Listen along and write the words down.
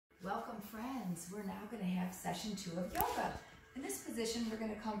welcome friends. We're now going to have session 2 of yoga. In this position, we're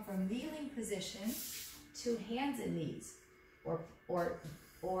going to come from kneeling position to hands and knees, or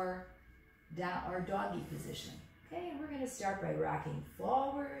doggy position. Okay, and we're going to start by rocking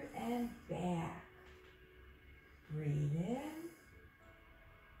forward and back. Breathe in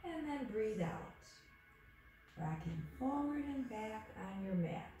and then breathe out. Rocking forward and back on your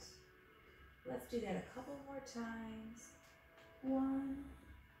mat. Let's do that a couple more times. 1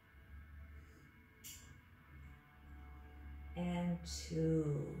 and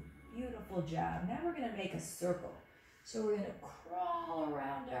 2. Beautiful job. Now we're going to make a circle. So we're going to crawl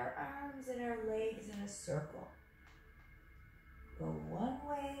around our arms and our legs in a circle. Go one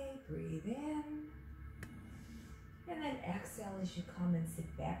way, breathe in, and then exhale as you come and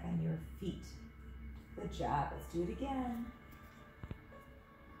sit back on your feet. Good job. Let's do it again.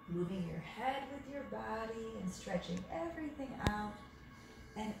 Moving your head with your body and stretching everything out,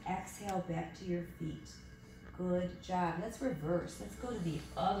 and exhale back to your feet. Good job. Let's reverse. Let's go to the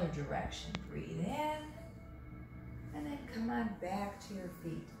other direction. Breathe in, and then come on back to your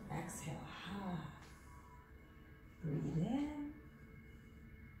feet. Exhale. Breathe in.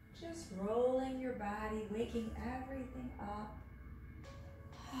 Just rolling your body, waking everything up.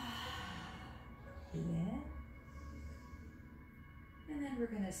 Breathe in. And then we're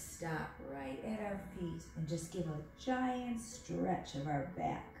going to stop right at our feet and just give a giant stretch of our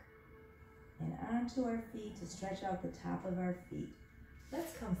back. And onto our feet to stretch out the top of our feet.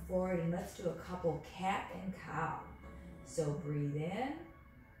 Let's come forward and let's do a couple cat and cow. So breathe in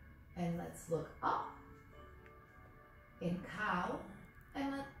and let's look up in cow.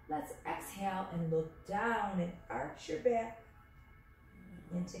 And let's exhale and look down and arch your back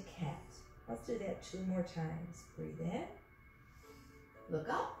into cat. Let's do that 2 more times. Breathe in, look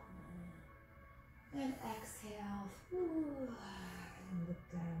up, and exhale. And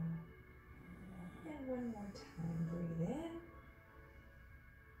look down. And 1 more time. Breathe in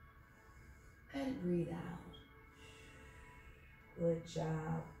and breathe out. Good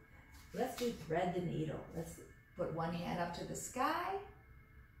job. Let's do thread the needle. Let's put one hand up to the sky.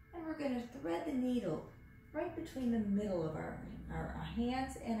 And we're going to thread the needle right between the middle of our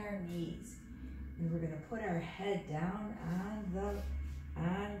hands and our knees. And we're going to put our head down on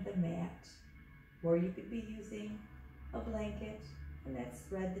the mat. Or you could be using a blanket, and let's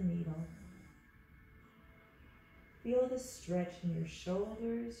thread the needle. Feel the stretch in your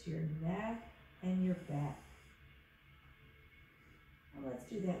shoulders, your neck, and your back. Well, let's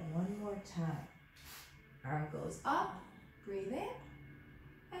do that 1 more time. Arm goes up, breathe in.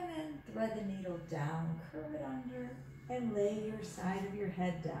 And then thread the needle down, curve it under, and lay your side of your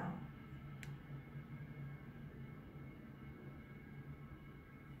head down.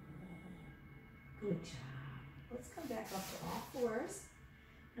 Good job. Let's come back up to all 4s,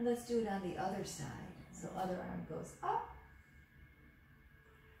 and let's do it on the other side. So other arm goes up.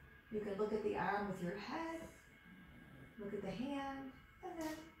 You can look at the arm with your head, look at the hand, and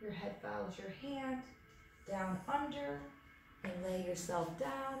then your head follows your hand, down under, and lay yourself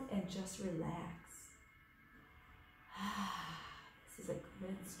down and just relax. This is a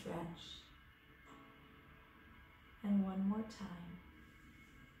good stretch. And 1 more time.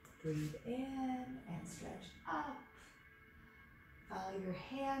 Breathe in and stretch up. Follow your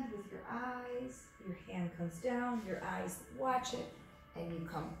hand with your eyes. Your hand comes down, your eyes watch it, and you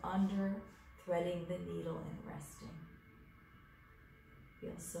come under, threading the needle and resting.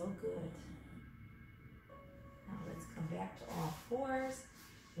 Feels so good. Now let's come back to all 4s,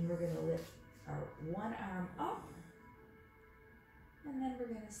 and we're going to lift our one arm up, and then we're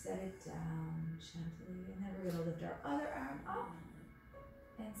going to set it down gently, and then we're going to lift our other arm up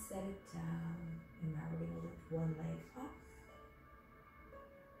and set it down. And now we're going to lift one leg up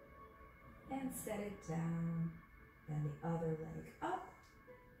and set it down, and the other leg up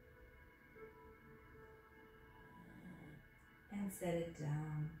and set it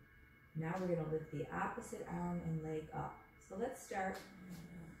down. Now we're going to lift the opposite arm and leg up. So let's start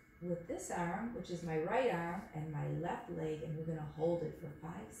with this arm, which is my right arm, and my left leg, and we're going to hold it for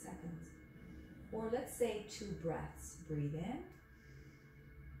 5 seconds. Or let's say 2 breaths. Breathe in.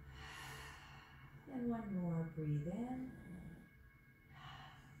 And 1 more. Breathe in.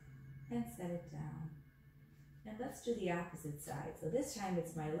 And set it down. And let's do the opposite side. So this time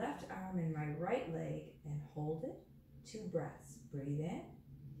it's my left arm and my right leg, and hold it. 2 breaths. Breathe in.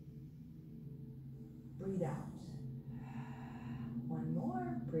 Breathe out. 1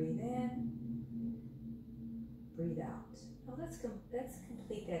 more. Breathe in. Breathe out. Now let's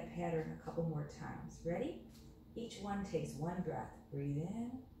complete that pattern a couple more times. Ready? Each one takes 1 breath. Breathe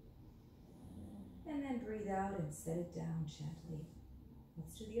in. And then breathe out and set it down gently.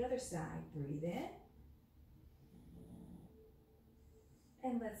 Let's do the other side. Breathe in.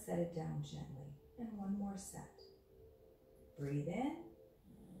 And let's set it down gently. And one more set. Breathe in.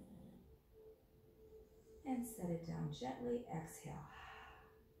 And set it down gently. Exhale.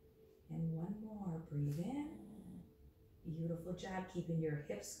 And one more. Breathe in. Beautiful job keeping your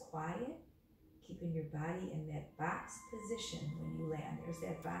hips quiet. Keeping your body in that box position when you land. There's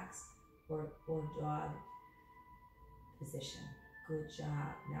that box or dog position. Good job.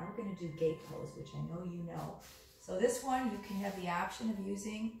 Now we're going to do gate pose, which I know you know. So this one, you can have the option of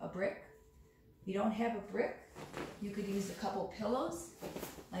using a brick. If you don't have a brick, you could use a couple pillows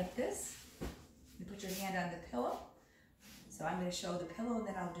like this. You put your hand on the pillow. So I'm going to show the pillow and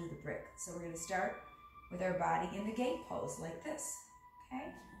then I'll do the brick. So we're going to start with our body in the gate pose like this. Okay?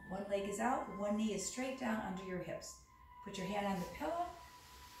 One leg is out, one knee is straight down under your hips. Put your hand on the pillow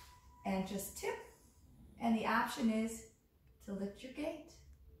and just tip. And the option is to lift your gate.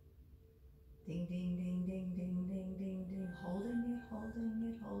 Ding, ding, ding, ding, ding, ding, ding, ding. Holding it, holding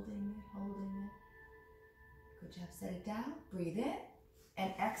it, holding it, holding it. Good job. Set it down. Breathe in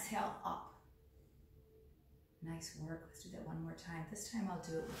and exhale up. Nice work. Let's do that one more time. This time I'll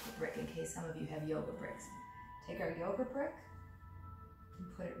do it with the brick in case some of you have yoga bricks. Take our yoga brick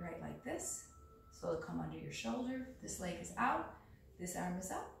and put it right like this. So it'll come under your shoulder. This leg is out. This arm is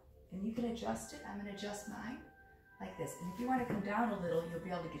up. And you can adjust it. I'm going to adjust mine like this. And if you want to come down a little, you'll be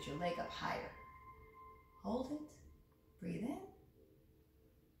able to get your leg up higher. Hold it. Breathe in.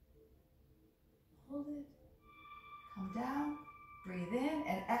 Hold it. Come down. Breathe in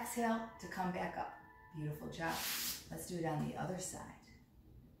and exhale to come back up. Beautiful job. Let's do it on the other side.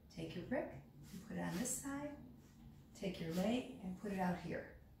 Take your brick and put it on this side. Take your leg and put it out here.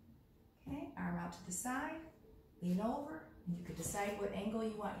 Okay, arm out to the side. Lean over. And you can decide what angle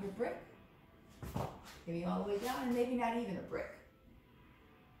you want your brick. Maybe all the way down and maybe not even a brick.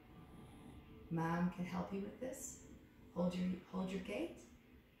 Mom can help you with this. Hold your gate.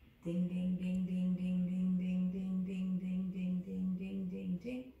 Ding, ding, ding, ding, ding, ding, ding, ding, ding, ding, ding, ding, ding, ding,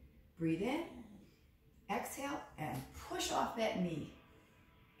 ding. Breathe in. Exhale and push off that knee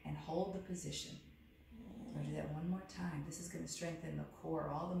and hold the position. I'm going to do that one more time. This is going to strengthen the core,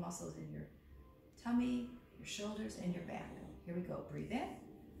 all the muscles in your tummy, your shoulders, and your back. Here we go. Breathe in.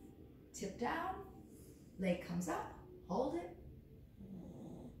 Tip down. Leg comes up. Hold it.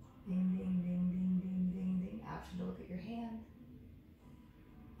 Ding, ding, ding, ding, ding, ding, ding. Option to look at your hand.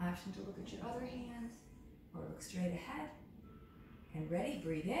 Option to look at your other hand or look straight ahead. And ready?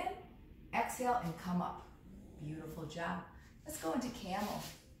 Breathe in. Exhale and come up. Beautiful job. Let's go into camel.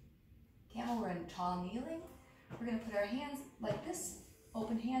 Camel, we're in tall kneeling. We're going to put our hands like this,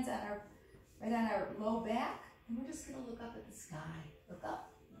 open hands on right on our low back, and we're just going to look up at the sky. Look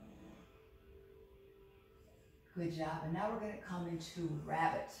up. Good job. And now we're going to come into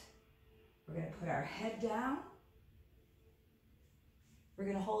rabbit. We're going to put our head down. We're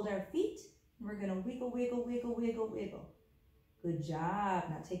going to hold our feet, and we're going to wiggle, wiggle, wiggle, wiggle, wiggle. Good job.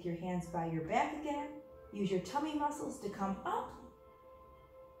 Now take your hands by your back again. Use your tummy muscles to come up.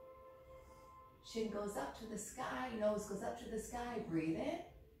 Chin goes up to the sky. Nose goes up to the sky. Breathe in.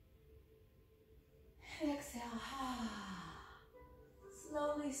 And exhale.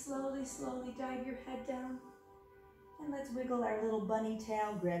 Slowly, slowly, slowly dive your head down. And let's wiggle our little bunny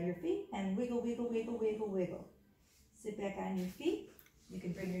tail. Grab your feet and wiggle, wiggle, wiggle, wiggle, wiggle. Sit back on your feet. You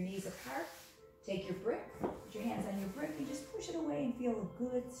can bring your knees apart. Take your brick, put your hands on your brick, and just push it away and feel a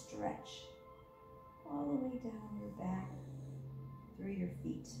good stretch. All the way down your back, through your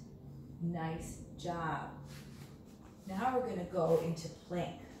feet. Nice job. Now we're going to go into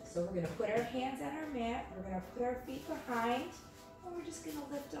plank. So we're going to put our hands on our mat, we're going to put our feet behind, and we're just going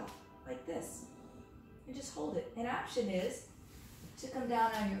to lift up like this. And just hold it. An option is to come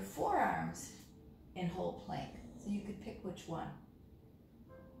down on your forearms and hold plank. So you could pick which one.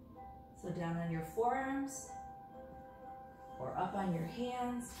 So down on your forearms or up on your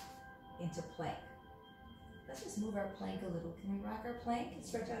hands into plank. Let's just move our plank a little. Can we rock our plank and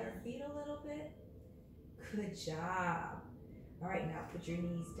stretch out our feet a little bit? Good job. All right, now put your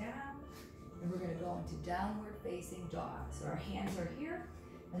knees down and we're going to go into downward facing dog. So our hands are here.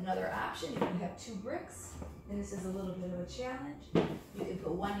 Another option, if you have two bricks, and this is a little bit of a challenge, you can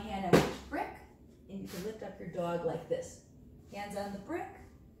put one hand on each brick and you can lift up your dog like this. Hands on the brick.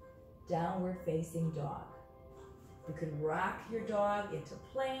 Downward facing dog. You can rock your dog into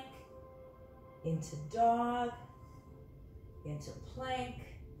plank, into dog, into plank,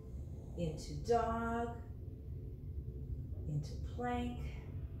 into dog, into plank,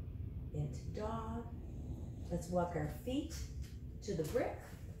 into dog. Let's walk our feet to the brick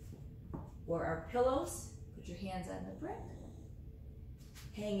or our pillows. Put your hands on the brick.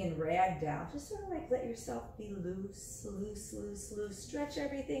 hanging ragdoll. Just sort of like let yourself be loose, loose, loose, loose. Stretch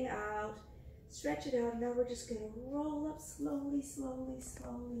everything out. Stretch it out. Now we're just going to roll up slowly, slowly,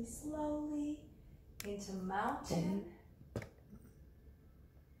 slowly, slowly into mountain.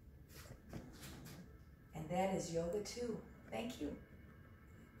 And that is Yoga 2. Thank you.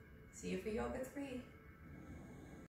 See you for Yoga 3.